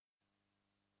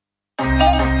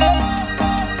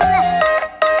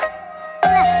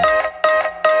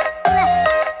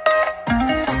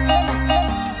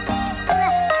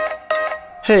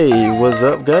Hey, what's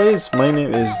up, guys? My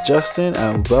name is Justin,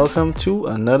 and welcome to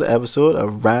another episode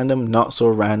of Random Not So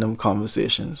Random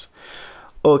Conversations.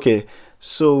 Okay,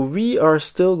 so we are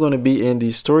still going to be in the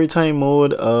storytime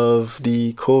mode of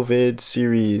the COVID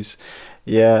series.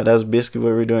 Yeah, that's basically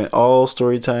what we're doing. All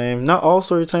storytime, not all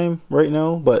storytime right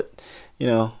now, but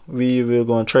we're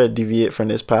going to try to deviate from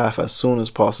this path as soon as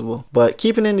possible. But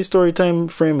keeping in the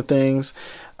storytime frame of things,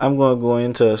 I'm going to go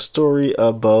into a story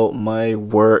about my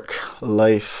work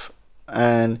life,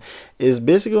 and it's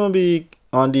basically going to be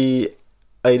on the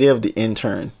idea of the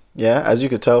intern. Yeah, as you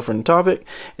could tell from the topic,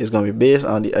 it's going to be based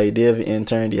on the idea of the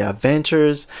intern, the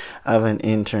adventures of an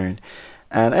intern.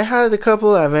 And I had a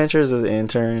couple of adventures as an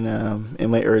intern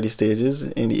in my early stages,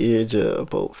 in the age of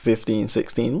about 15,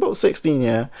 16, about 16,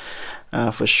 yeah,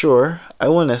 for sure. I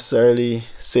won't necessarily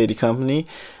say the company.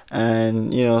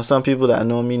 And some people that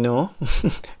know me know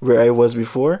where I was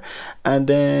before, and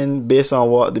then based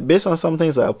on some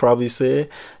things that I'll probably say,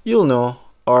 you'll know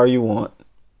or you won't.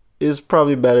 It's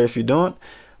probably better if you don't,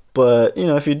 but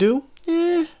if you do,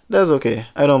 that's okay.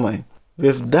 I don't mind.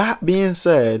 With that being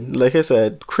said, like I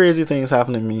said, crazy things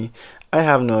happen to me. I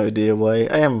have no idea why.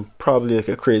 I am probably like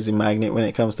a crazy magnet when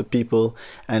it comes to people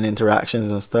and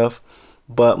interactions and stuff.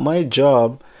 But my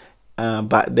job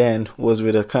back then was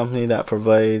with a company that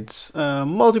provides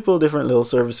multiple different little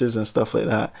services and stuff like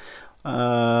that.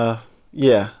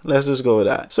 Yeah, let's just go with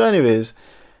that. So anyways,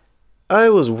 I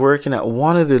was working at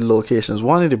one of the locations,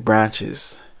 one of the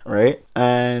branches, right?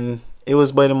 And it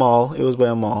was by the mall. It was by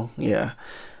a mall, yeah,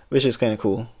 which is kind of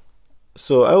cool.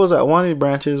 So I was at one of the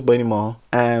branches by the mall,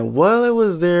 and while I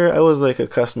was there, I was like a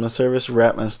customer service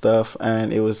rep and stuff,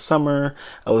 and it was summer.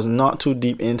 I was not too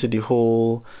deep into the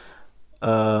whole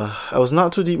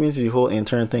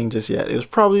intern thing just yet. It was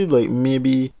probably like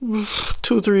maybe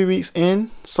 2-3 weeks in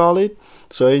solid.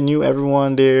 So I knew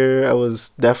everyone there. I was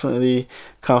definitely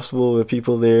comfortable with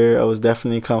people there. I was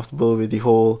definitely comfortable with the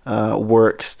whole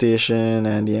workstation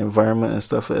and the environment and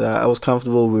stuff like that. I was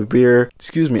comfortable with where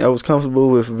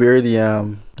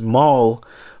the mall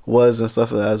was and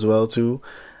stuff like that as well too.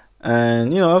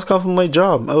 And I was comfortable with my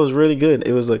job. I was really good.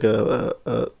 It was like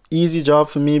a easy job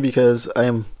for me because I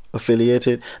am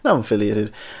affiliated.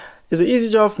 It's an easy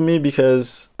job for me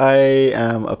because I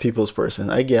am a people's person.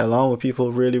 I get along with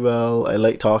people really well. I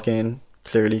like talking,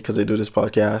 clearly, because I do this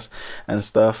podcast and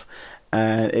stuff.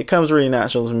 And it comes really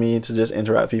natural to me to just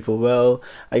interact with people well.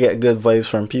 I get good vibes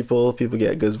from people. People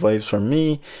get good vibes from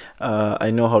me.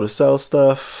 I know how to sell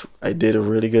stuff. I did a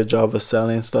really good job of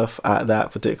selling stuff at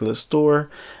that particular store,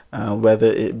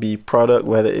 whether it be product,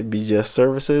 whether it be just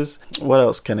services. What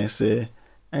else can I say?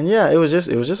 And yeah, it was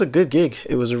just a good gig.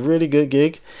 It was a really good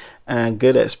gig and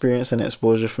good experience and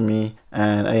exposure for me,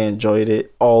 and I enjoyed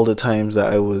it all the times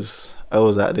that I was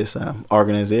at this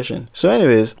organization. So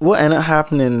anyways, what ended up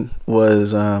happening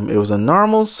was it was a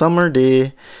normal summer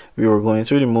day. We were going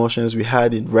through the motions. We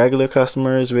had the regular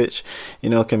customers, which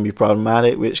can be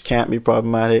problematic, which can't be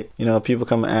problematic. People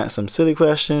come and ask some silly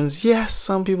questions. Yes,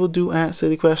 some people do ask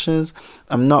silly questions.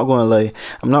 I'm not going to lie.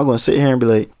 I'm not going to sit here and be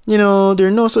like, there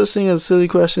are no such thing as silly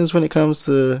questions when it comes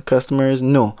to customers.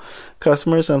 No,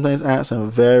 customers sometimes ask some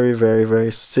very, very,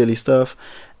 very silly stuff,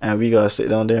 and we gotta sit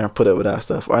down there and put up with that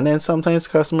stuff. And then sometimes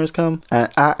customers come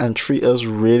and act and treat us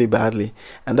really badly,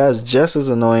 and that's just as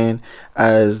annoying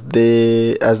as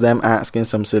them asking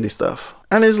some silly stuff.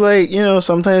 And it's like,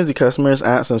 sometimes the customers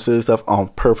ask some silly stuff on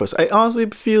purpose. I honestly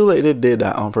feel like they did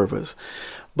that on purpose.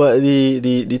 But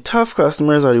the tough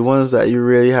customers are the ones that you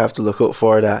really have to look out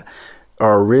for, that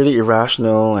are really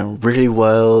irrational and really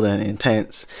wild and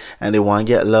intense, and they want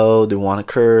to get loud, they want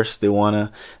to curse, they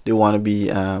want to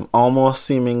be almost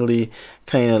seemingly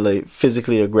kind of like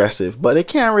physically aggressive, but they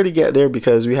can't really get there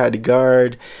because we had the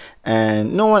guard,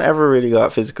 and no one ever really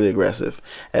got physically aggressive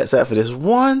except for this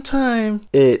one time.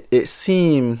 It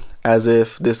seemed as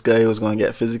if this guy was going to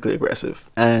get physically aggressive,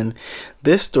 and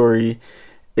this story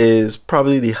is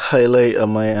probably the highlight of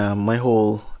my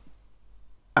whole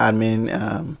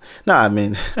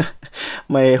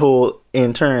my whole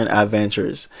intern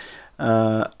adventures,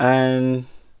 and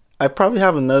I probably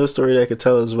have another story that I could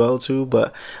tell as well too,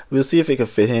 but we'll see if it could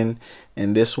fit in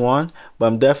this one. But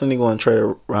I'm definitely going to try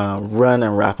to run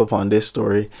and wrap up on this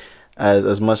story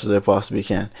as much as I possibly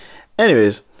can.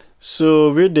 Anyways,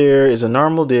 so we're there. It's a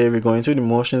normal day. We're going through the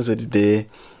motions of the day.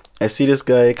 I see this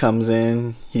guy comes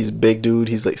in. He's a big dude.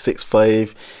 He's like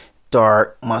 6'5",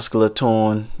 dark, muscular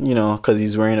tone, because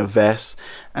he's wearing a vest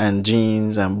and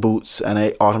jeans and boots. And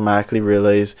I automatically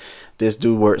realize this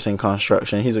dude works in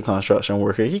construction. He's a construction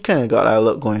worker. He kind of got that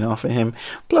look going on for him.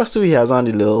 Plus, too, he has on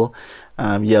the little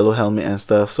yellow helmet and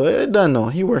stuff. So I don't know.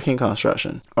 He works in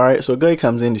construction. All right. So a guy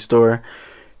comes in the store.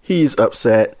 He's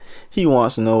upset. He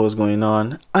wants to know what's going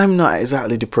on. I'm not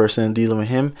exactly the person dealing with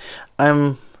him.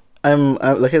 I'm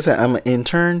like I said, I'm an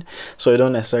intern, so I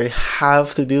don't necessarily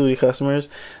have to deal with customers.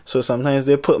 So sometimes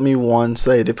they put me one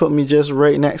side. They put me just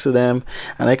right next to them,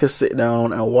 and I could sit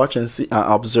down and watch and see,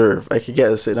 observe. I could get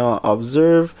to sit down,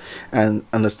 observe, and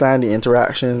understand the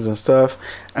interactions and stuff,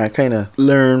 and kind of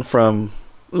learn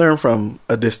from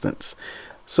a distance.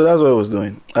 So that's what I was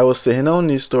doing. I was sitting down in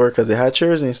the store because they had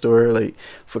chairs in the store, like,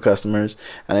 for customers.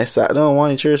 And I sat down on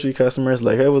one of the chairs for the customers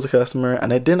like I was a customer.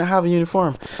 And I didn't have a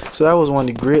uniform. So that was one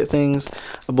of the great things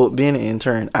about being an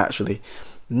intern, actually.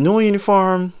 No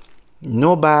uniform,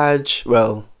 no badge.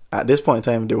 Well, at this point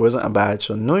in time, there wasn't a badge.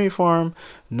 So no uniform,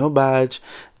 no badge.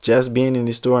 Just being in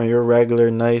the store in your regular,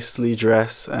 nicely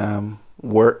dressed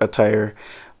work attire.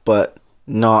 But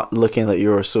not looking like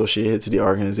you're associated to the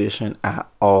organization at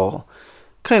all.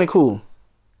 Kind of cool.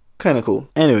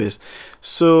 Anyways,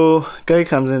 so guy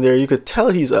comes in there. You could tell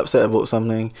he's upset about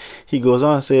something. He goes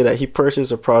on to say that he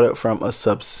purchased a product from a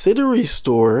subsidiary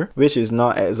store, which is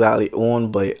not exactly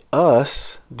owned by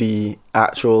us, the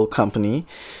actual company.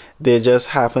 They just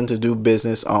happen to do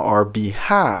business on our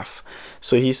behalf.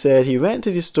 So he said he went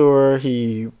to the store.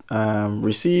 He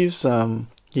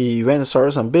He went and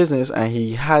started some business and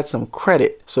he had some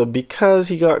credit. So because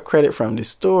he got credit from the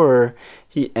store,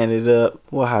 he ended up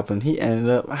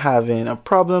having a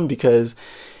problem because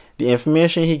the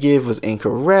information he gave was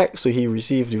incorrect. So he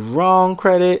received the wrong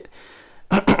credit.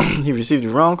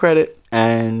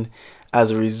 And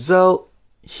as a result,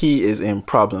 he is in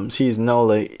problems.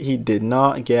 He did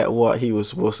not get what he was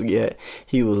supposed to get.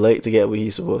 He would like to get what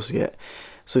he's supposed to get.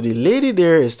 So the lady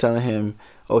there is telling him,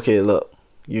 okay, look,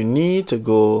 you need to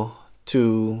go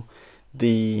to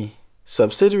the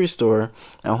subsidiary store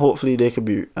and hopefully they could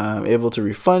be able to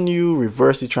refund you,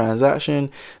 reverse the transaction,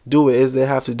 do what it is they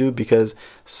have to do, because,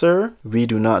 sir, we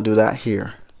do not do that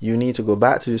here. You need to go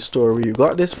back to the store where you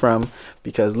got this from,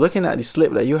 because looking at the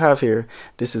slip that you have here,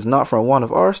 this is not from one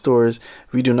of our stores.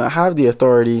 We do not have the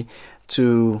authority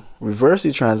to reverse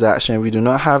the transaction. We do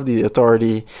not have the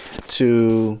authority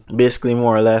to basically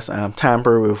more or less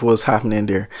tamper with what's happening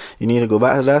there. You need to go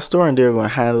back to that store and they're going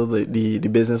to handle the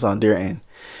business on their end.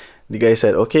 The guy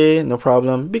said, okay, no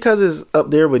problem, because it's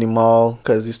up there with the mall,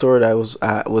 because the store that I was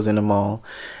at was in the mall,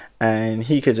 and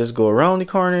he could just go around the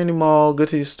corner in the mall, go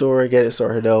to the store, get it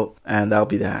sorted out, and that'll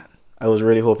be that. I was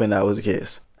really hoping that was the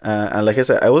case. And like I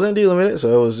said, I wasn't dealing with it,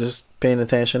 so I was just paying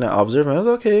attention and observing. I was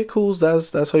okay, cool.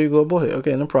 That's how you go about it.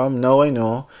 Okay, no problem. Now I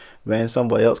know when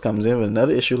somebody else comes in with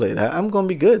another issue like that, I'm gonna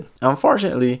be good.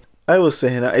 Unfortunately, I was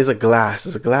saying it's a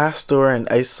glass store, and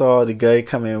I saw the guy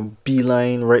coming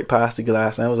beeline right past the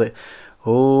glass, and I was like,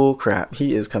 oh crap,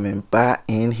 he is coming back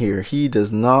in here. He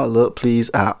does not look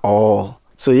pleased at all.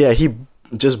 So yeah, he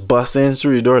just busts in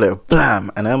through the door like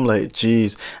blam, and I'm like,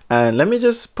 geez. And let me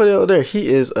just put it out there, he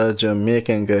is a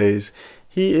Jamaican, guys.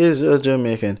 He is a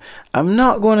Jamaican. I'm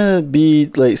not gonna be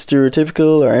like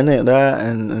stereotypical or anything like that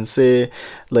and say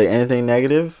like anything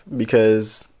negative,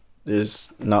 because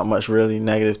there's not much really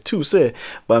negative to say,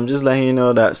 but I'm just letting you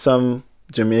know that some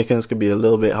Jamaicans could be a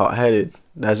little bit hot-headed.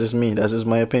 That's just me. That's just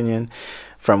my opinion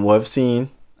from what I've seen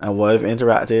and what I've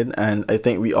interacted, and I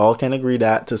think we all can agree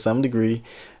that to some degree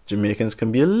Jamaicans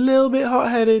can be a little bit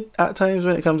hot-headed at times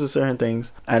when it comes to certain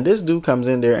things. And this dude comes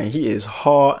in there and he is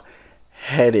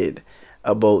hot-headed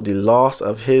about the loss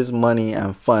of his money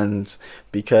and funds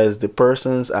because the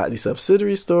persons at the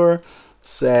subsidiary store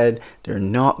said they're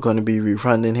not going to be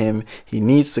refunding him. He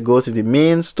needs to go to the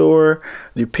main store,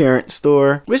 the parent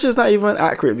store, which is not even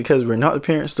accurate because we're not the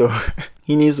parent store.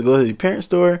 He needs to go to the parent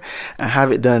store and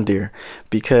have it done there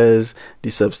because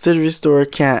the subsidiary store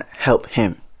can't help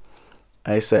him.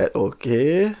 I said,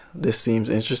 okay, this seems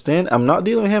interesting. I'm not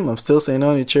dealing with him. I'm still sitting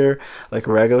on the chair like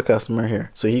a regular customer here.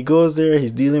 So he goes there.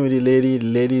 He's dealing with the lady. The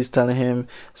lady is telling him,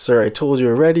 sir, I told you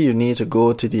already, you need to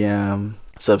go to the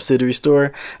subsidiary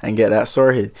store and get that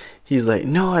sorted. He's like,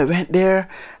 no, I went there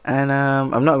and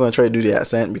I'm not going to try to do the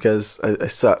accent because I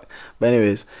suck. But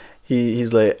anyways,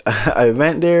 he's like, I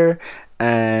went there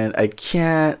and I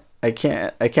can't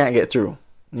get through,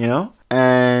 you know?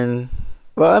 And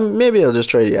well, maybe I'll just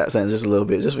try the accent just a little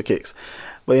bit, just for kicks.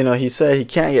 But you know, he said he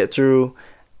can't get through,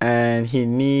 and he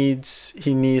needs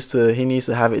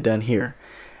to have it done here.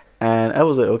 And I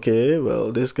was like, okay,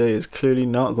 well, this guy is clearly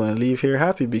not going to leave here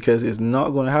happy because it's not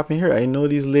going to happen here. I know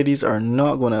these ladies are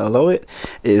not going to allow it.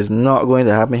 It is not going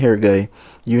to happen here, guy.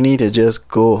 You need to just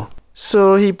go.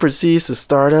 So he proceeds to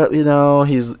start up. You know,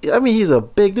 he's a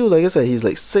big dude. Like I said, he's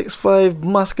like 6'5",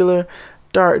 muscular.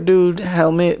 Dark dude,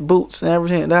 helmet, boots, and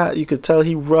everything like that. You could tell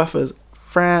he rough as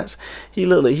France. He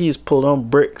looked like he's pulled on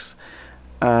bricks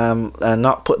and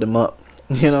not put them up.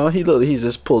 You know, he's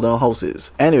just pulled down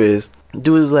houses. Anyways,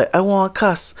 dude is like, I want to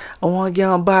cuss, I want to get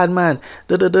on bad man,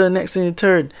 next thing the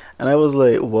third. And I was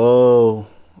like,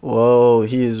 whoa,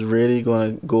 he is really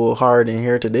gonna go hard in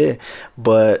here today.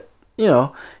 But you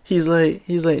know, he's like,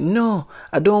 no,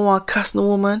 I don't want to cuss no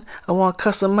woman, I want to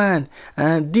cuss a man, and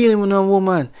I'm dealing with no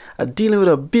woman, I'm dealing with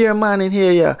a beer man in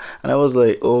here, yeah. And I was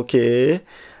like, okay,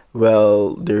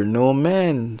 well, there are no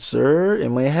men, sir,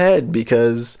 in my head,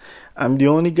 because I'm the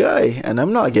only guy and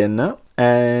I'm not getting up.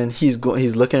 And he's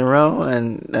looking around,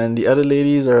 and the other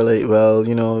ladies are like, well,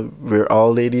 you know, we're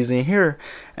all ladies in here.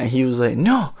 And he was like,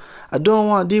 no, I don't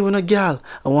want to deal with a gal,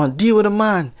 I want to deal with a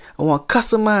man, I want to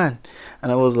cuss a man.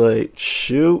 And I was like,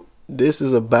 shoot, this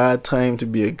is a bad time to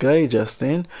be a guy,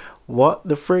 Justin. What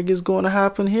the frig is going to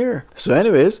happen here? So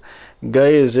anyways, guy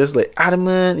is just like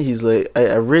adamant. He's like,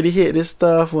 I really hate this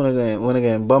stuff when I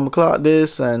get bum clock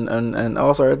this and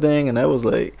all sort of thing. And I was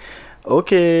like,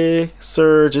 okay,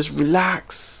 sir, just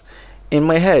relax. In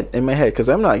my head, because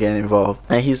I'm not getting involved.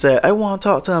 And he said, I want to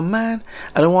talk to a man,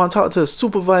 and I want to talk to a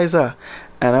supervisor.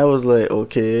 And I was like,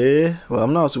 okay, well,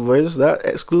 I'm not a supervisor, so that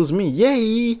excludes me.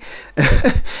 Yay!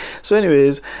 So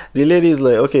anyways, the lady's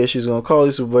like, okay, she's going to call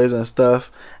the supervisor and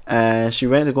stuff. And she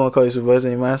went to go and call the supervisor,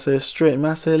 and the man said straight,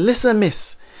 man said, listen,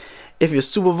 miss, if your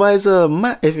supervisor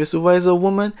a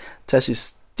woman, tell she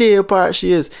stay apart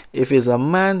she is. If it's a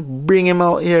man, bring him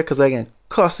out here, because I can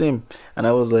cuss him. And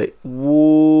I was like,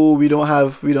 whoa, we don't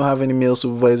have any male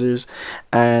supervisors.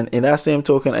 And in that same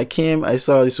token, I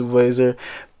saw the supervisor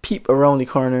peep around the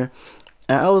corner,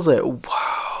 and I was like,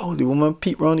 wow, the woman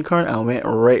peeped around the corner and went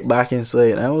right back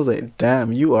inside. And I was like,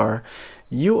 damn, you are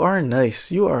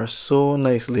nice, you are so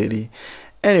nice, lady.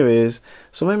 Anyways,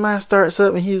 so my man starts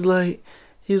up and he's like,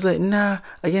 nah,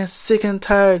 I get sick and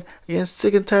tired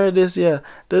of this, yeah,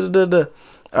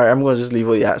 Alright, I'm gonna just leave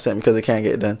out the accent because I can't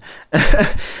get it done.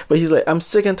 But he's like, I'm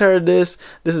sick and tired of this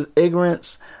is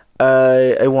ignorance.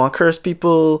 I want to curse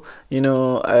people, you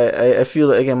know, I feel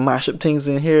like I can mash up things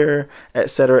in here,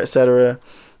 etc.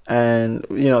 And,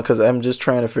 you know, because I'm just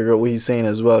trying to figure out what he's saying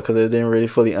as well, because I didn't really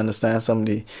fully understand some of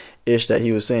the ish that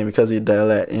he was saying, because the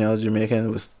dialect, you know,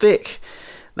 Jamaican was thick.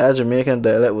 That Jamaican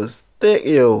dialect was thick,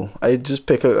 yo. I just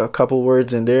picked a couple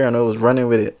words in there and I was running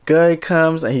with it. Guy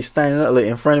comes and he's standing up like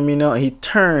in front of me now, and he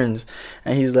turns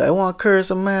and he's like, I want to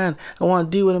curse a man, I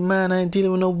want to deal with a man, I ain't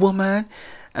dealing with no woman.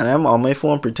 And I'm on my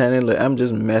phone pretending like I'm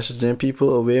just messaging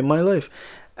people away in my life.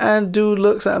 And dude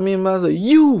looks at me and I was like,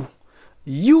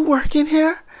 you working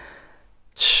here?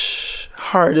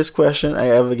 Hardest question I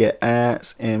ever get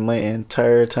asked in my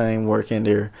entire time working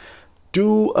there.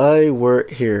 Do I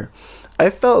work here? I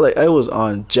felt like I was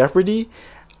on Jeopardy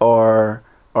or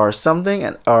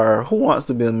something, or Who Wants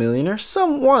to Be a Millionaire,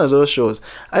 one of those shows.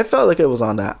 I felt like I was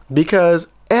on that,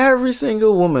 because every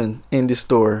single woman in the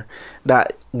store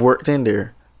that worked in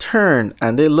there turned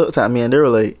and they looked at me and they were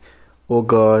like, oh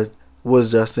God,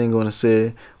 what's Justin going to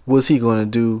say? What's he going to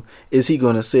do? Is he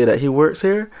going to say that he works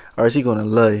here, or is he going to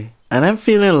lie? And I'm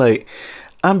feeling like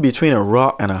I'm between a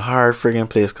rock and a hard friggin'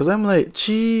 place, because I'm like,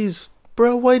 jeez,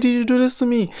 bro, why did you do this to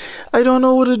me? I don't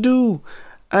know what to do.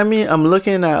 I mean, I'm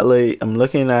looking at the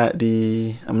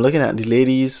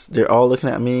ladies, they're all looking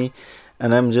at me,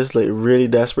 and I'm just like really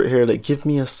desperate here, like, give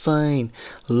me a sign,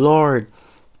 Lord,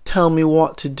 tell me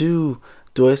what to do.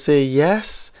 Do I say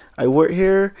yes, I work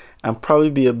here and probably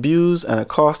be abused and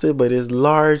accosted by this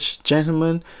large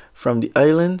gentleman from the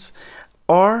islands,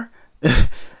 or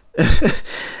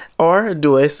or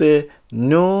do I say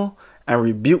no and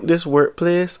rebuke this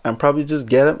workplace and probably just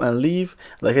get up and leave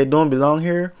like I don't belong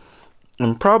here,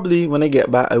 and probably when I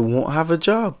get back I won't have a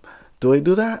job? Do I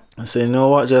do that? I say, you know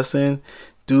what, Justin,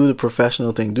 do the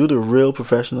professional thing, do the real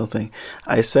professional thing.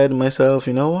 I said to myself,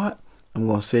 you know what, I'm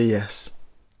going to say yes.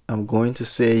 I'm going to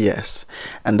say yes.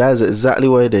 And that is exactly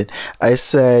what I did. I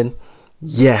said,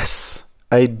 yes,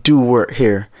 I do work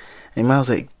here. And man was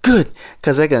like, good,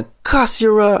 because I can cuss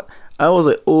you up. I was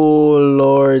like, oh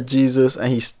Lord Jesus. And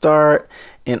he start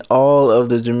in all of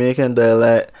the Jamaican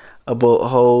dialect about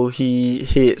how he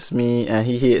hates me and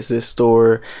he hates this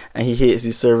store and he hates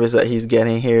the service that he's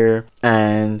getting here,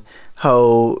 and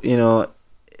how, you know,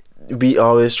 we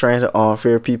always trying to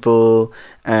unfair people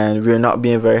and we're not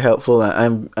being very helpful,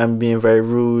 and I'm being very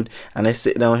rude, and I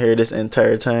sit down here this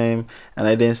entire time and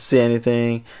I didn't say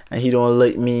anything and he don't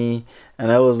like me.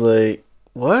 And I was like,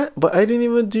 what? But I didn't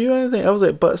even do anything. I was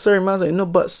like, but sir, man. I was like, no,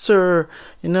 but sir,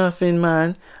 you nothing,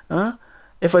 man. Huh?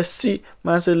 If I see,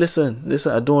 man said, listen,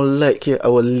 I don't like you, I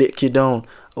will lick you down,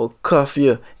 I will cuff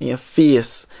you in your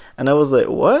face. And I was like,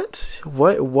 what?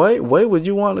 Why would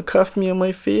you want to cuff me in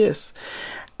my face?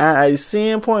 And at the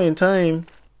same point in time,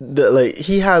 like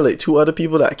he had like two other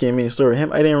people that came in the store with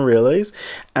him. I didn't realize,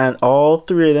 and all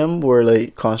three of them were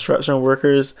like construction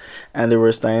workers, and they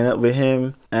were staying up with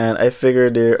him. And I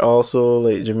figured they're also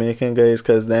like Jamaican guys,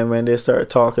 because then when they start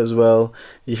talk as well,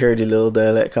 you hear the little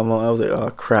dialect come on. I was like, oh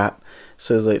crap.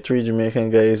 So it's like three Jamaican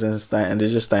guys and they're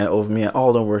just standing over me, and all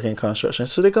of them working construction.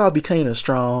 So they gotta be kind of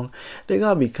strong. They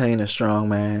gotta be kind of strong,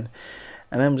 man.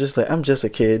 And I'm just like, I'm just a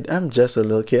kid. I'm just a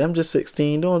little kid. I'm just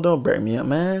 16. Don't break me up,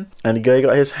 man. And the guy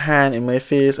got his hand in my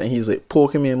face, and he's like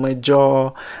poking me in my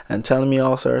jaw and telling me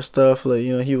all sort of stuff. Like,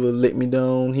 you know, he would lick me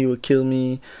down, he would kill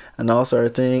me, and all sort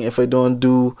of thing if I don't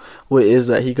do what it is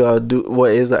that he gotta do,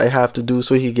 what it is that I have to do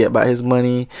so he get back his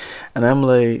money. And I'm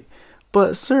like,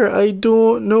 but sir, I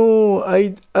don't know.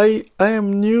 I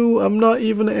am new. I'm not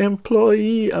even an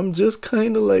employee. I'm just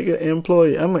kind of like an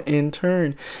employee. I'm an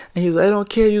intern. And he's like, I don't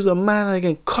care. You're a man. I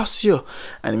can cuss you.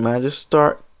 And the man just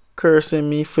start cursing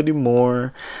me for the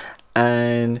more.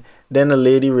 And then the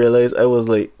lady realized I was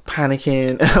like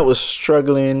panicking. I was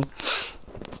struggling.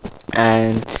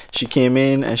 And she came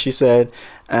in and she said,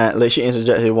 like she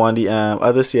interjected, one of the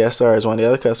other CSRs, one of the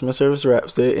other customer service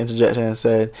reps, they interjected and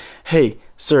said, hey,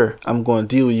 sir, I'm going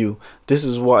to deal with you. This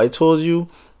is what I told you.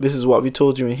 This is what we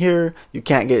told you in here. You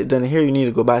can't get it done in here. You need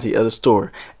to go back to the other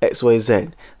store.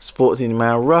 XYZ. Spoke to the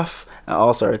man rough and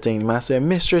all sort of thing. The man said,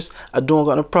 mistress, I don't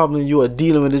got no problem. You are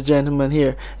dealing with this gentleman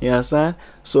here. You understand?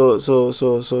 So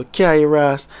carry your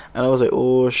ass. And I was like,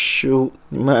 oh shoot,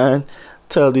 man.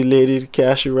 Tell the lady to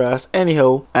cash your ass.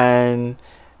 Anyhow, and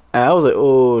I was like,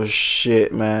 oh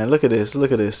shit, man. Look at this.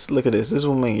 This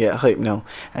woman get hype now.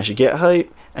 And she get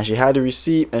hype. And she had the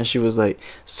receipt, and she was like,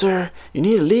 sir, you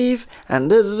need to leave, and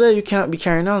you cannot be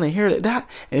carrying on in here like that.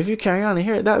 And if you carry on in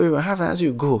here like that, we're going to have to ask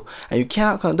you to go. And you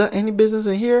cannot conduct any business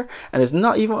in here, and it's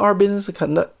not even our business to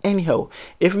conduct anyhow.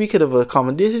 If we could have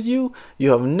accommodated you,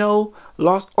 you have no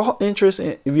lost all interest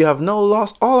in, we have no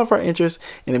lost all of our interest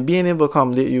in being able to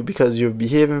accommodate you, because you're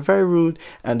behaving very rude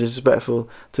and disrespectful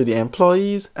to the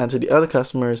employees and to the other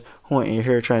customers who are in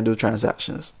here trying to do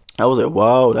transactions. I was like,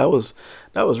 wow, that was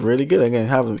really good. I can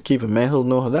have to keep a mental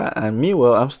note of that. And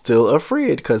meanwhile, I'm still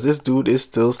afraid because this dude is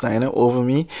still standing over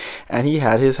me, and he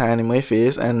had his hand in my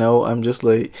face, and now I'm just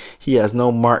like, he has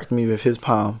now marked me with his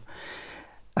palm.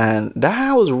 And that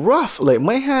hand was rough. Like,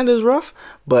 my hand is rough,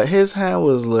 but his hand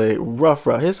was like rough.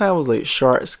 His hand was like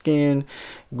sharp skin,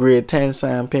 grade 10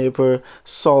 sandpaper,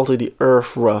 salt of the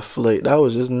earth rough. Like, that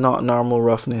was just not normal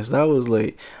roughness. That was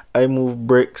like, I move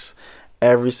bricks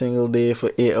every single day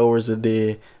for 8 hours a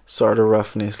day sort of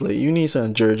roughness. Like, you need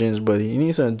some Jergens, buddy. You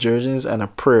need some Jergens and a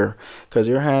prayer, because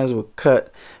your hands will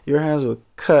cut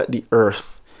the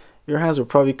earth. Your hands will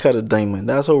probably cut a diamond.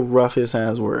 That's how rough his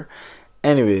hands were.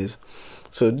 Anyways,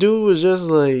 so dude was just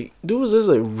like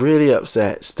really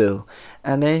upset still.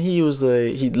 And then he was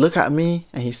like, he looked at me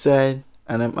and he said,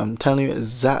 and I'm telling you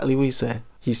exactly what he said.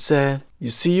 He said,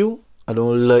 you see you? I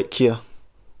don't like you.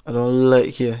 I don't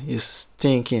like you. You're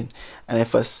stinking. And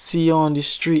if I see you on the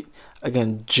street, I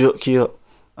can jerk you up.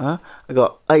 I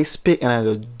got ice pick and I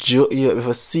can jerk you up. If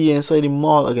I see you inside the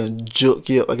mall, I can jerk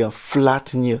you up. I can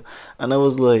flatten you. And I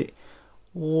was like,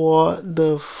 what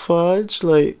the fudge?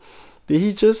 Like, did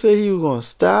he just say he was going to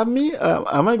stab me?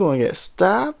 Am I going to get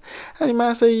stabbed? And the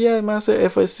man said, yeah. The man said,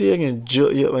 if I see you, I can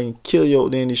jerk you up. I can kill you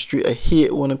out there in the street. I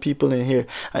hate one of the people in here.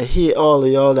 I hate all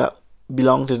of y'all that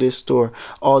belong to this store,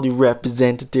 all the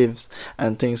representatives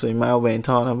and things. So the man went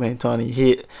on, he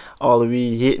hit all of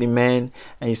we, he hit the man,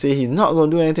 and he said he's not going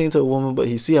to do anything to a woman, but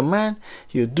he see a man,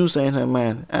 he'll do something to a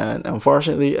man. And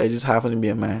unfortunately, I just happened to be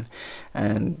a man,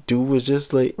 and dude was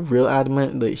just like real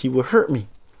adamant that he would hurt me.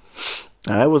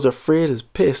 And I was afraid as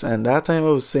piss, and that time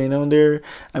I was sitting down there,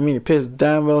 the piss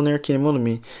damn well near came on to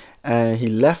me, and he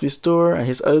left the store, and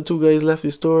his other two guys left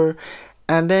the store.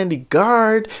 And then the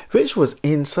guard, which was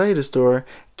inside the store,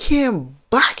 came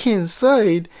back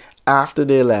inside after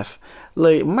they left.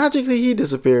 Like, magically he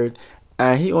disappeared.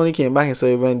 And he only came back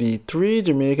inside when the three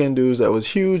Jamaican dudes that was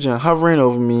huge and hovering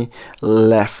over me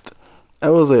left.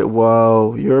 I was like,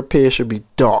 wow, your pay should be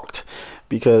docked.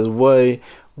 Because why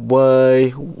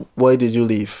did you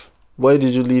leave? Why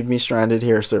did you leave me stranded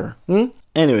here, sir?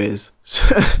 Anyways.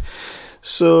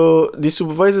 So the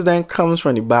supervisor then comes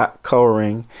from the back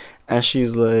cowering. And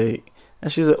she's like,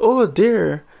 oh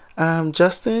dear,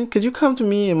 Justin, could you come to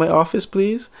me in my office,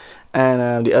 please?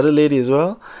 And the other lady as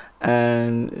well.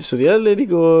 And so the other lady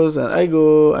goes, and I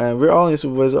go, and we're all in the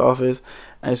supervisor's office.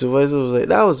 And the supervisor was like,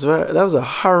 that was a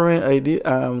harrowing idea.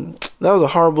 That was a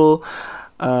horrible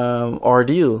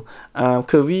ordeal.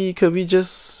 Could we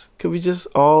just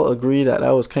all agree that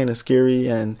that was kind of scary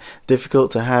and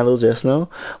difficult to handle just now?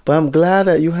 But I'm glad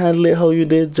that you handled it how you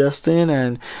did, Justin,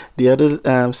 and the other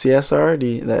CSR,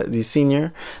 the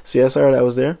senior CSR that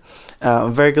was there.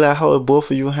 I'm very glad how both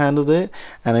of you handled it,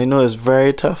 and I know it's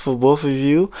very tough for both of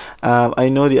you. I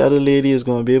know the other lady is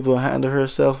going to be able to handle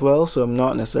herself well, so I'm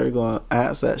not necessarily going to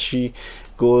ask that she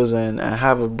goes and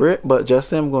have a break. But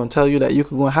Justin, I'm going to tell you that you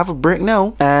can go and have a break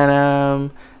now, and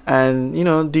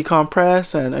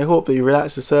decompress, and I hope that you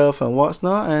relax yourself and what's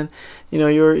not, and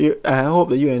I hope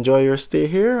that you enjoy your stay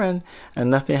here, and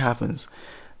nothing happens.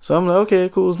 So I'm like, okay,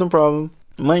 cool, it's no problem.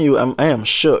 Mind you, I am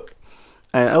shook.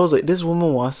 And I was like, this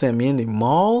woman wants to send me in the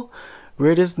mall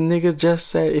where this nigga just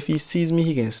said if he sees me,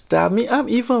 he can stab me. I'm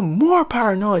even more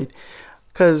paranoid.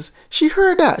 Because she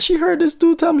heard that. She heard this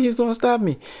dude tell me he's going to stab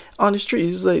me on the street.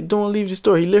 He's like, don't leave the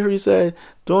store. He literally said,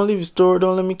 don't leave the store.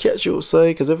 Don't let me catch you outside.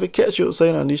 Because if I catch you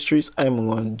outside on these streets, I'm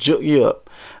going to juke you up.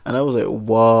 And I was like,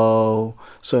 whoa.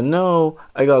 So now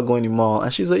I got to go in the mall.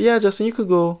 And she's like, yeah, Justin, you could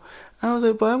go. I was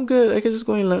like, but I'm good. I could just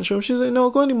go in the lunchroom. She's like, no,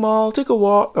 go in the mall. Take a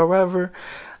walk or whatever.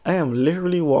 I am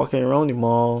literally walking around the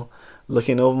mall,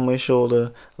 looking over my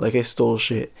shoulder like I stole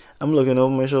shit. I'm looking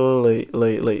over my shoulder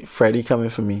like Freddy coming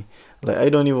for me. Like, I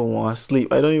don't even want to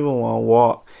sleep. I don't even want to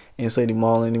walk inside the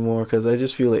mall anymore because I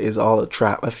just feel like it's all a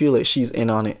trap. I feel like she's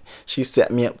in on it. She set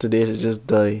me up today to just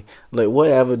die. Like,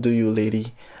 whatever do you,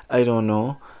 lady? I don't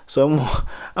know. So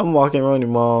I'm walking around the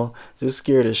mall, just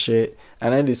scared as shit.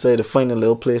 And I decided to find a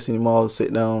little place in the mall to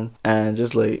sit down and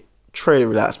just like try to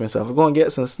relax myself. I'm going to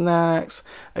get some snacks.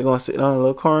 I'm going to sit down in a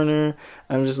little corner.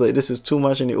 I'm just like, this is too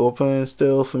much in the open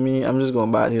still for me. I'm just going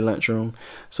back to the lunchroom.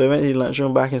 So I went to the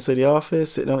lunchroom back inside the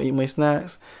office, sit down, eat my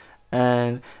snacks.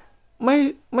 And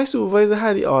my supervisor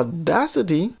had the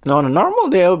audacity. Now on a normal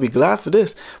day, I would be glad for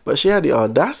this. But she had the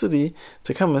audacity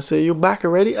to come and say, you're back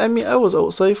already? I mean, I was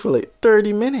outside for like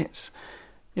 30 minutes.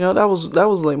 That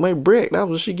was like my break. That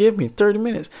was what she gave me, 30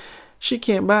 minutes. She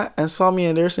came back and saw me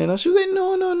in there saying, she was like,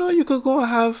 no, you could go and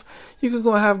have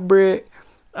break.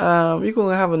 You can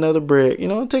have another break,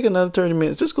 take another 30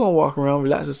 minutes. Just go and walk around,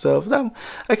 relax yourself.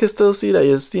 I can still see that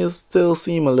you still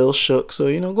seem a little shook. So,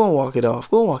 go and walk it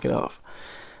off.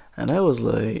 And I was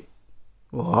like,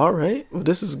 well, all right. Well,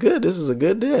 this is good. This is a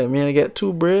good day. I mean, I get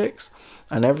 2 breaks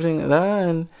and everything like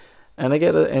that. And I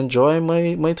get to enjoy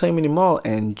my time in the mall.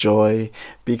 Enjoy,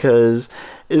 because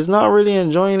it's not really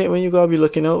enjoying it when you gotta be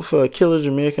looking out for a killer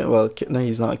Jamaican. Well, no,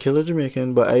 he's not a killer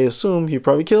Jamaican, but I assume he'd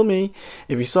probably kill me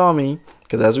if he saw me.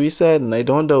 Because as we said, and I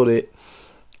don't doubt it,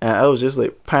 and I was just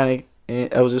like panicking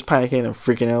and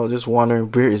freaking out, just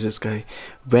wondering, where is this guy?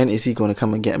 When is he going to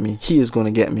come and get me? He is going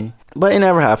to get me. But it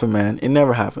never happened, man. It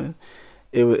never happened.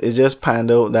 It just panned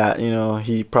out that,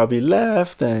 he probably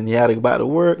left and he had to go back to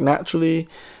work naturally.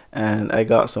 And I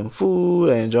got some food.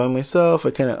 I enjoyed myself.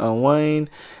 I kind of unwind.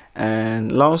 And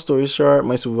long story short,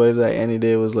 my supervisor at any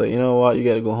day was like, you know what, you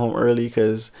got to go home early,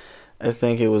 because I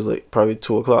think it was like probably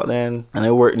 2 o'clock then. And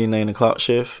I worked the 9 o'clock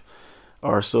shift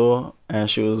or so. And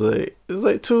she was like, it's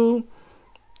like 2,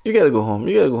 you got to go home.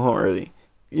 You got to go home early.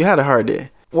 You had a hard day.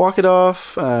 Walk it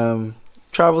off,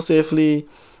 travel safely,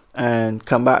 and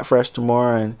come back fresh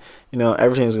tomorrow. And,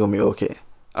 everything's going to be okay.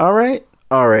 All right.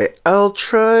 I'll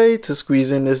try to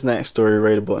squeeze in this next story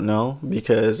right about now,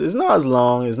 because it's not as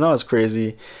long, it's not as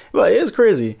crazy. Well, it is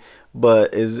crazy,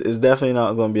 but it's definitely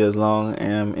not going to be as long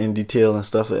in detail and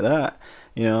stuff like that.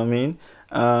 You know what I mean?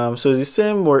 So it's the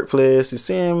same workplace, the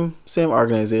same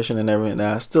organization and everything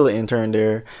like that. Still an intern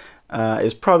there.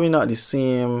 It's probably not the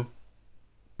same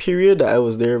period that I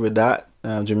was there with that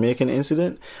Jamaican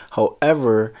incident.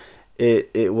 However,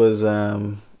 it was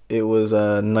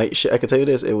a night shift. I can tell you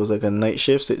this, it was like a night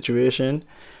shift situation,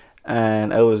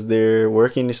 and I was there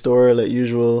working the store like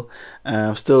usual.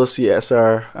 Still a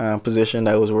CSR position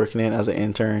that I was working in as an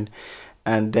intern.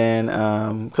 And then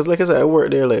because like I said, I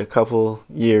worked there like a couple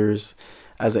years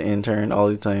as an intern all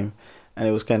the time, and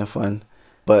it was kind of fun.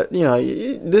 But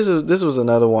this was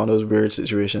another one of those weird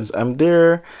situations. I'm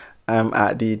there, I'm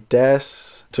at the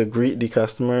desk to greet the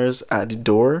customers at the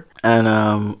door, and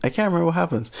I can't remember what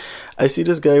happens. I see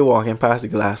this guy walking past the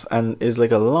glass, and it's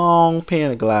like a long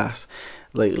pane of glass,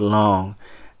 like long.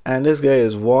 And this guy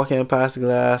is walking past the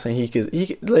glass, and he could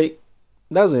like,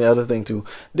 that was the other thing too.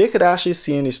 They could actually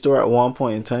see in the store at one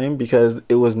point in time because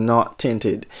it was not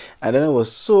tinted. And then I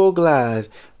was so glad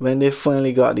when they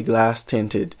finally got the glass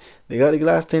tinted. They got the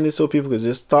glass tinted so people could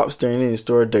just stop staring in the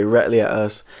store directly at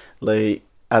us. Like,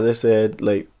 as I said,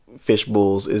 like fish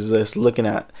bowls is just looking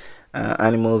at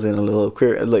animals in a little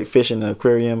aquarium, like fish in an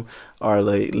aquarium, or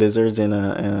like lizards in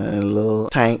a little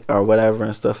tank or whatever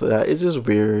and stuff like that. It's just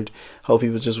weird how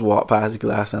people just walk past the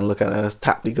glass and look at us,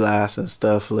 tap the glass and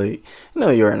stuff. Like,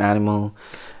 you're an animal.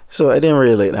 So I didn't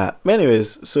really like that. But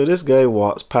anyways, so this guy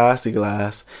walks past the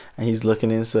glass and he's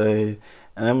looking inside,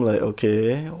 and I'm like,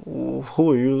 okay,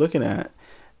 who are you looking at?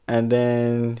 And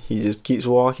then he just keeps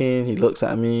walking. He looks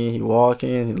at me. He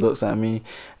walking. He looks at me.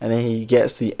 And then he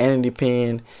gets to the end of the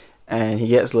pen. And he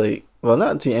gets like, well,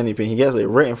 not to the end of the pen. He gets like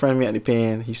right in front of me at the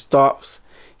pen. He stops.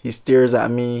 He stares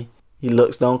at me. He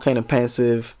looks down kind of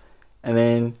pensive. And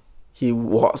then he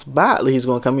walks back like he's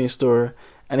going to come in the store.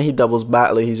 And then he doubles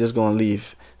back like he's just going to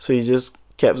leave. So he just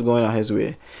kept going on his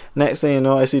way. Next thing you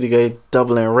know, I see the guy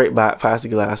doubling right back past the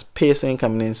glass, pacing,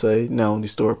 coming inside the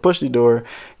store, push the door,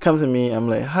 come to me. I'm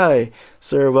like, hi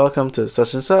sir, welcome to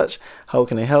such and such, how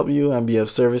can I help you and be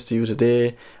of service to you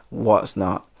today, what's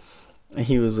not? And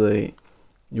he was like,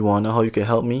 you want to know how you can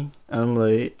help me? And I'm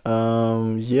like,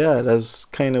 yeah, that's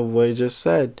kind of what I just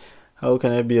said. How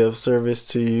can I be of service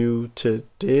to you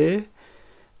today?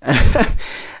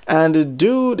 And the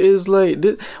dude is like,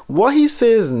 what he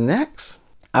says next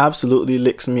absolutely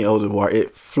licks me out of the water.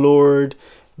 It floored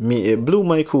me. It blew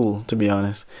my cool, to be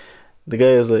honest. The guy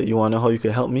is like, you want to know how you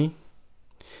can help me?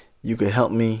 You can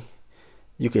help me.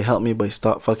 You can help me by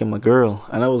stop fucking my girl.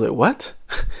 And I was like, what?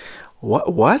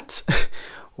 What?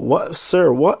 What,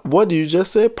 sir? What did you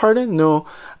just say? Pardon? No.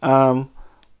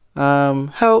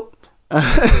 Help.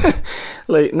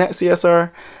 Like, next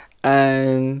CSR.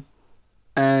 And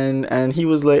he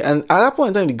was like, and at that point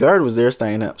in time, the guard was there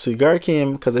standing up. So the guard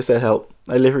came because I said help.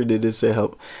 I literally did say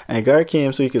help. And the guard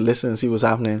came so he could listen and see what's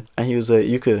happening. And he was like,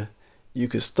 you could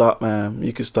stop, ma'am.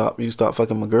 You could stop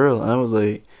fucking my girl. And I was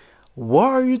like, what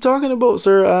are you talking about,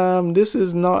 sir? This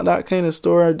is not that kind of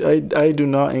store. I do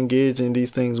not engage in these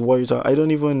things. What are you talking? I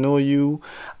don't even know you.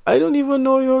 I don't even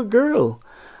know your girl.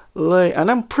 Like,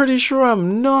 and I'm pretty sure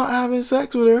I'm not having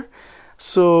sex with her.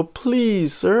 So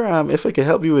please, sir, if I can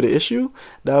help you with the issue,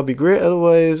 that would be great.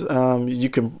 Otherwise, you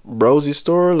can browse the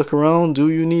store, look around, do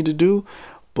what you need to do.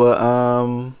 But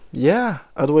yeah,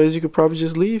 otherwise you could probably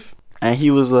just leave. And he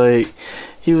was like,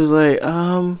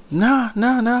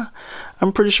 nah.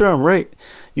 I'm pretty sure I'm right.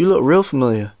 You look real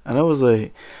familiar. And I was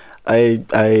like,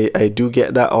 I do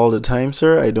get that all the time,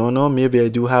 sir. I don't know. Maybe I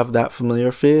do have that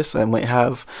familiar face. I might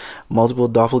have multiple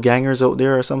doppelgangers out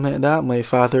there or something like that. My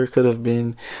father could have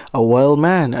been a wild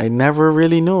man. I never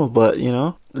really know. But,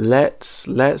 let's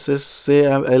just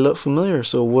say I look familiar.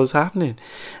 So what's happening?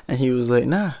 And he was like,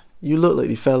 nah, you look like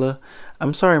the fella.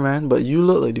 I'm sorry, man, but you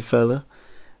look like the fella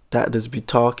that just be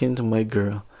talking to my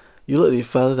girl. You look like the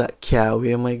fella that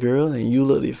carry my girl. And you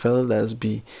look like the fella that's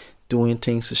be doing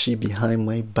things so she behind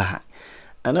my back.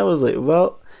 And I was like,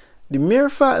 well, the mere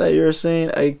fact that you're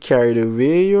saying I carried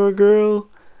away your girl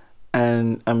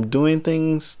and I'm doing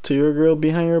things to your girl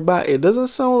behind your back, it doesn't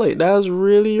sound like that's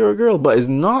really your girl. But it's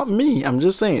not me. I'm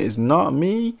just saying it's not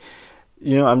me.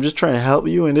 I'm just trying to help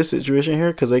you in this situation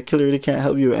here because I clearly can't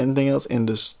help you with anything else in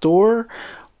the store.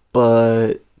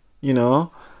 But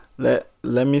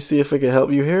let me see if I can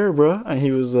help you here, bro. And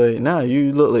he was like, nah,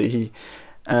 you look like he.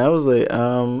 And I was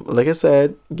like I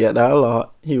said, get that a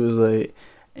lot. He was like,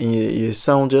 and you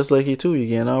sound just like he too. You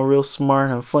getting all real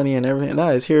smart and funny and everything.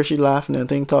 Nah, it's here she laughing and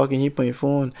thing talking. He put your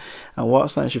phone and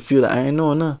watch and she feel that I ain't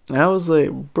know enough. And I was like,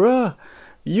 bruh,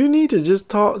 you need to just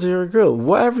talk to your girl.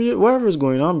 Whatever is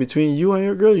going on between you and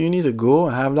your girl, you need to go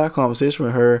and have that conversation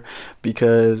with her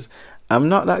because I'm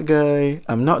not that guy.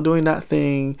 I'm not doing that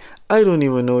thing. I don't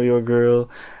even know your girl.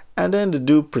 And then the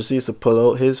dude proceeds to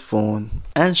pull out his phone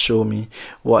and show me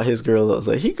what his girl looks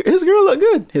like. His girl look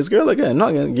good. His girl look good. I'm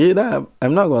not gonna give that.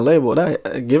 I'm not gonna label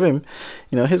that. Give him,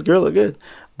 his girl look good.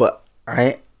 But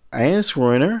I ain't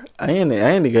screwing her. I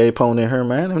ain't the guy pounding her,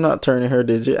 man. I'm not turning her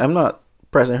digit. I'm not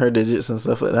pressing her digits and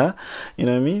stuff like that. You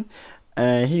know what I mean?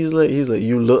 And he's like,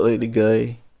 you look like the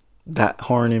guy that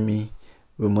horning me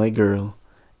with my girl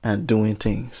and doing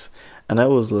things. And I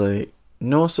was like,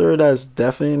 no, sir, that's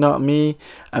definitely not me.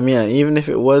 I mean, even if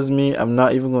it was me, I'm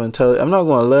not even going to tell you. I'm not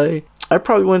going to lie. I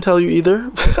probably wouldn't tell you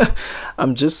either.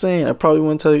 I'm just saying, I probably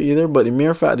wouldn't tell you either. But the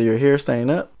mere fact that your hair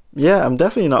staying up, yeah, I'm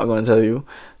definitely not going to tell you.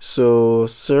 So,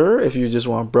 sir, if you just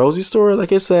want to browse the store,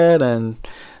 like I said, and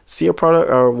see a product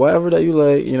or whatever that you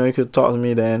like, you could talk to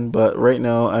me then. But right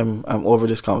now, I'm over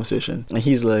this conversation. And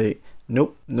he's like,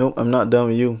 nope, I'm not done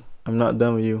with you. I'm not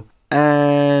done with you.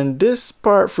 And this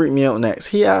part freaked me out next.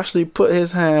 He actually put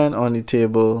his hand on the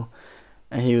table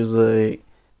and he was like,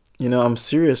 I'm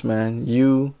serious, man.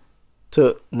 You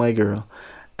took my girl.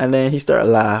 And then he started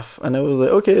laugh, and I was like,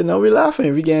 okay, now we're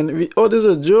laughing. Oh, this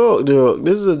is a joke.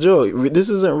 This is a joke. This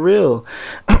isn't real.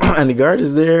 And the guard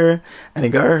is there, and the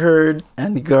guard heard,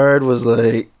 and the guard was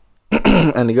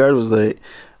like,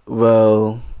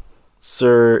 well,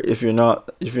 sir, if you're not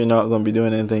gonna be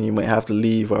doing anything, you might have to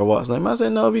leave or what's like. I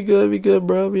said, no, we good,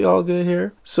 bro. We all good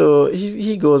here. So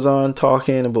he goes on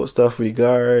talking about stuff with the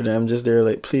guard, and I'm just there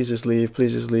like, please just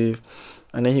leave.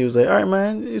 And then he was like, all right,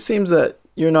 man, it seems that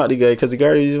you're not the guy, because the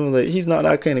guard was like, he's not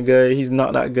that kind of guy. He's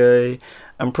not that guy.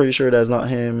 I'm pretty sure that's not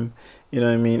him. You know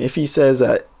what I mean? If he says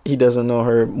that he doesn't know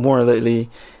her, more likely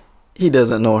he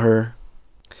doesn't know her.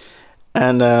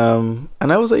 And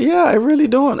I was like, yeah, I really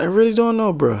don't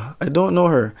know, bro. I don't know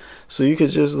her. So you could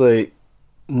just like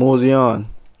mosey on.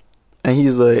 And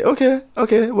he's like, okay,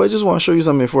 well, I just want to show you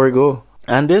something before I go.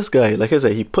 And this guy, like I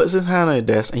said, he puts his hand on the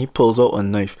desk and he pulls out a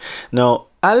knife. Now,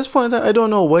 at this point in time, I don't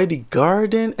know why the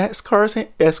guard didn't escort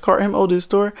him out of the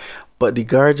store, but the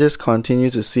guard just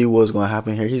continued to see what's going to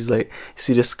happen here. He's like,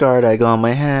 see the scar that I got on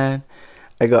my hand?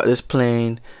 I got this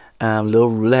plain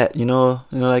little roulette, you know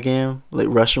that game? Like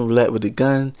Russian roulette with the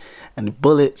gun and the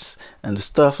bullets and the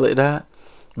stuff like that.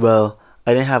 Well,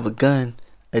 I didn't have a gun.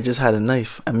 I just had a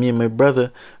knife. And me and my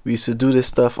brother, we used to do this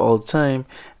stuff all the time.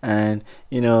 And,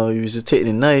 we used to take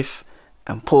the knife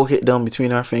and poke it down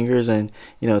between our fingers and,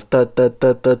 thud,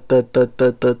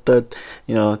 to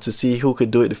see who could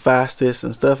do it the fastest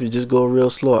and stuff. You just go real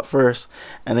slow at first,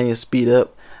 and then you speed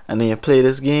up, and then you play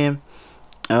this game.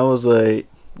 I was like,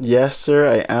 yes, sir,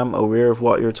 I am aware of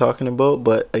what you're talking about,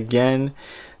 but again,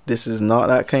 this is not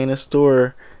that kind of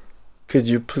store. Could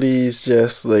you please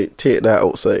just, take that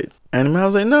outside? And the man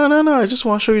was like, no, I just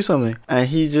want to show you something. And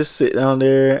he just sit down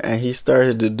there, and he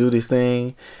started to do the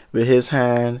thing with his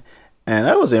hand. And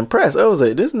I was impressed. I was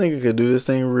like, this nigga could do this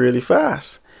thing really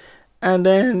fast. And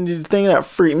then the thing that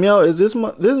freaked me out is this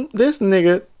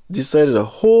nigga decided to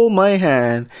hold my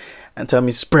hand and tell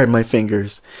me spread my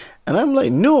fingers. And I'm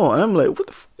like, no. And I'm like, what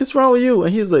the is wrong with you?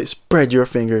 And he's like, spread your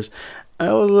fingers. And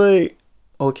I was like,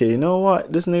 okay, you know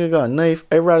what? This nigga got a knife.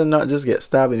 I'd rather not just get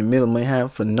stabbed in the middle of my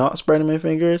hand for not spreading my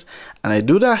fingers. And I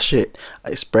do that shit.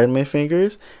 I spread my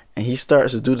fingers. And he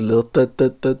starts to do the little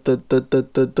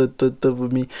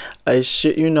with me. I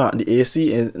shit you not. The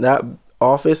AC in that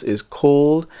office is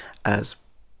cold as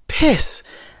piss.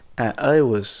 And I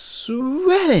was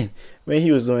sweating when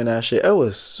he was doing that shit. I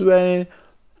was sweating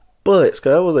bullets.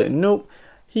 Because I was like, nope.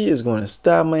 He is going to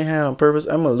stab my hand on purpose.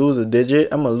 I'm going to lose a digit.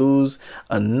 I'm going to lose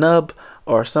a nub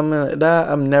or something like that.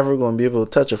 I'm never going to be able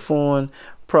to touch a phone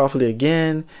properly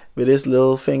again with this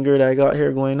little finger that I got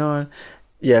here going on.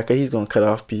 Yeah, because he's going to cut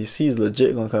off piece. He's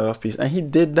legit going to cut off piece. And he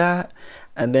did that.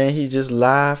 And then he just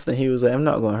laughed. And he was like, I'm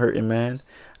not going to hurt you, man.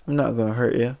 I'm not going to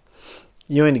hurt you.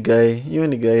 You ain't the guy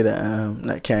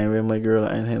that can't with my girl or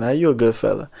anything. Like, you a good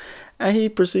fella. And he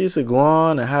proceeds to go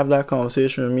on and have that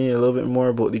conversation with me a little bit more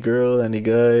about the girl and the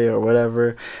guy or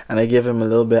whatever. And I give him a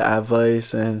little bit of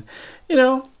advice. And, it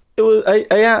was, I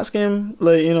asked him,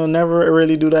 never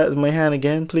really do that with my hand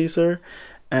again, please, sir.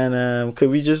 And could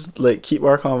we just keep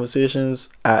our conversations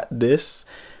at this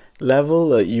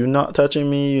level? You not touching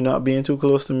me, you not being too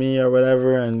close to me or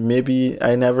whatever, and maybe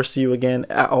I never see you again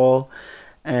at all.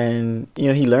 And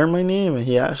he learned my name, and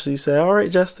he actually said, all right,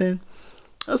 Justin,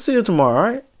 I'll see you tomorrow, all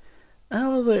right? And I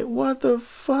was like, what the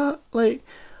fuck?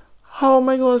 How am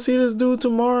I gonna see this dude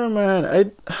tomorrow, man? I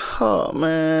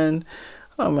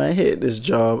hate this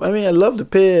job. I mean, I love the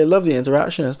pay, I love the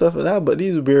interaction and stuff like that, but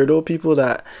these weirdo people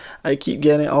that I keep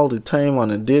getting all the time on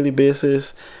a daily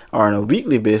basis, or on a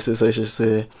weekly basis, I should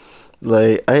say,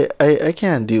 I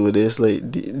can't deal with this.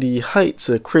 The heights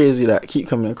are crazy that keep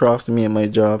coming across to me in my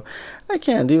job. I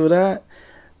can't deal with that.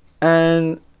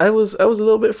 And I was a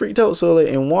little bit freaked out. So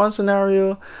in one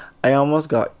scenario, I almost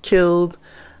got killed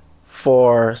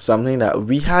for something that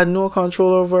we had no control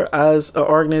over as an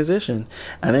organization.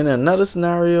 And in another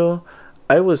scenario,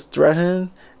 I was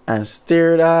threatened and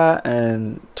stared at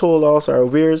and told all sorts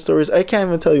of weird stories. I can't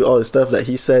even tell you all the stuff that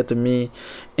he said to me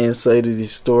inside of the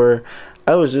store.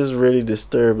 I was just really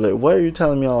disturbed. Why are you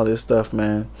telling me all this stuff,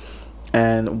 man?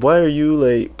 And why are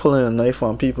you pulling a knife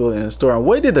on people in the store? And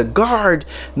why did the guard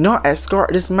not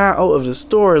escort this man out of the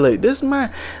store? This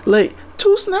man,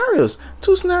 two scenarios.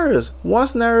 One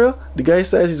scenario, the guy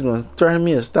says he's going to threaten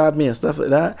me and stab me and stuff like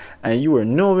that, and you were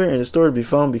nowhere in the store to be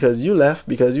found because you left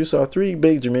because you saw 3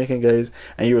 big Jamaican guys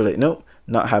and you were like, nope,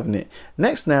 not having it.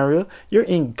 Next scenario, you're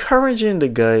encouraging the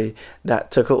guy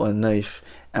that took out a knife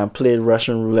and played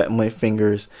Russian roulette with my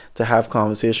fingers to have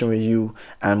conversation with you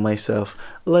and myself.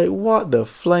 What the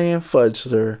flying fudge,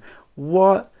 sir?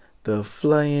 What the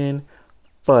flying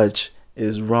fudge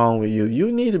is wrong with you?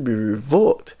 You need to be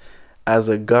revoked as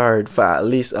a guard for at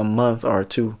least a month or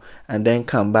two, and then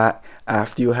come back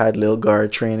after you had little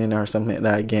guard training or something like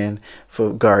that again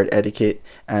for guard etiquette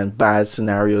and bad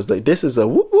scenarios. Like this is a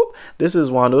whoop whoop. This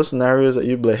is one of those scenarios that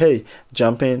you'd be like, hey,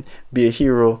 jump in, be a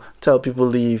hero, tell people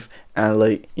leave, and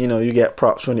like, you know, you get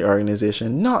props from the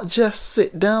organization. Not just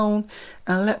sit down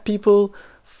and let people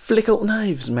flick out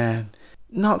knives, man.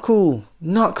 Not cool.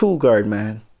 Not cool, guard,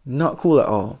 man. Not cool at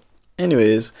all.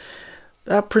 Anyways,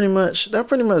 that pretty much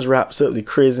wraps up the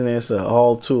craziness of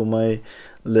all two of my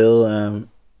little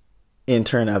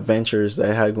intern adventures that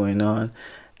I had going on.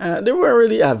 There weren't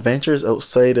really adventures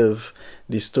outside of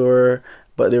the store,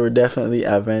 but there were definitely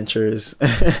adventures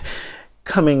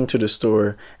coming to the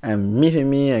store and meeting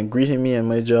me and greeting me in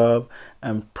my job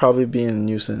and probably being a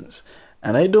nuisance.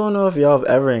 And I don't know if y'all have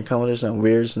ever encountered some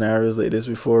weird scenarios like this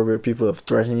before, where people have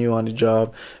threatened you on the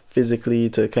job physically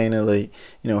to kind of like,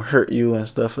 you know, hurt you and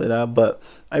stuff like that. But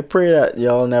I pray that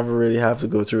y'all never really have to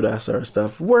go through that sort of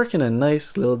stuff. Working a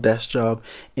nice little desk job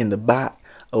in the back,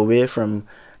 away from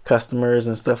customers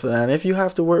and stuff like that. And if you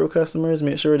have to work with customers,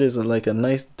 make sure there's like a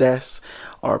nice desk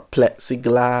or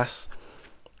plexiglass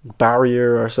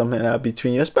barrier or something like that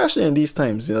between you, especially in these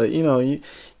times. You know, you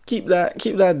keep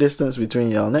that distance between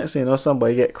y'all. Next thing you know,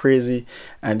 somebody get crazy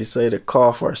and decide to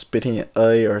cough or spit in your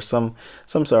eye or some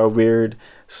sort of weird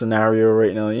scenario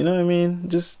right now. You know what I mean?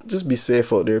 Just be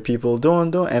safe out there, people.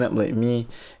 Don't end up like me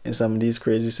in some of these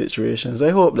crazy situations.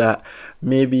 I hope that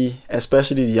maybe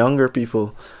especially the younger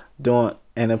people don't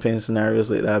end up in scenarios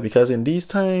like that, because in these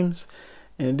times,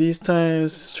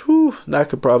 whew, that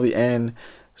could probably end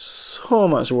so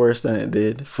much worse than it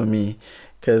did for me.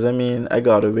 Because I mean, I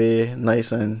got away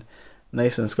nice and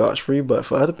scotch free, but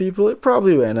for other people, it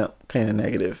probably would end up kind of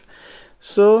negative.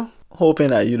 So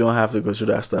hoping that you don't have to go through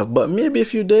that stuff. But maybe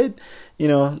if you did, you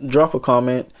know, drop a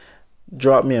comment,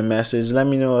 drop me a message. Let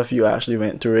me know if you actually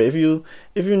went through it. If you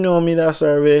know me that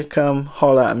sort of way, come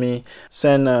holler at me.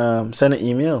 Send an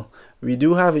email. We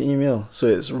do have an email, so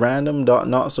it's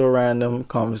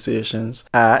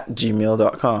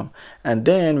random.notsorandomconversations@gmail.com. And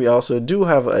then we also do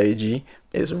have an IG.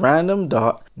 It's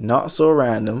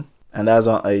random.notsorandom, and that's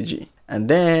on IG. And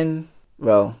then,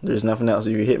 well, there's nothing else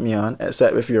you can hit me on,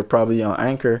 except if you're probably on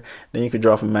Anchor, then you could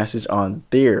drop a message on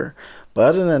there. But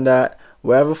other than that,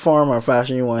 whatever form or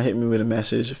fashion you want to hit me with a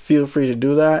message, feel free to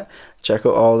do that. Check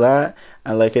out all that.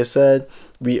 And like I said,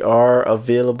 we are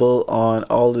available on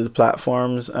all the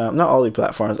platforms. Not all the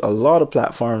platforms, a lot of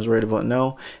platforms right about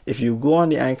now. If you go on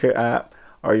the Anchor app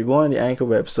or you go on the Anchor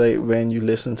website when you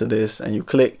listen to this and you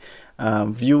click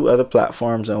view other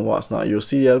platforms and what's not, you'll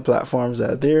see the other platforms that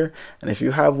are there. And if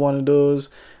you have one of those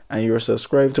and you're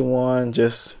subscribed to one,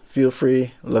 just feel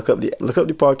free, look up the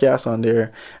podcast on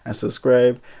there and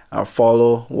subscribe or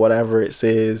follow whatever it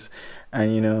says,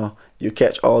 and you know, you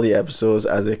catch all the episodes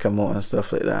as they come out and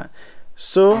stuff like that.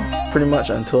 So pretty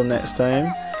much until next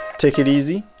time, take it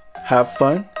easy, have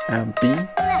fun, and be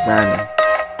random.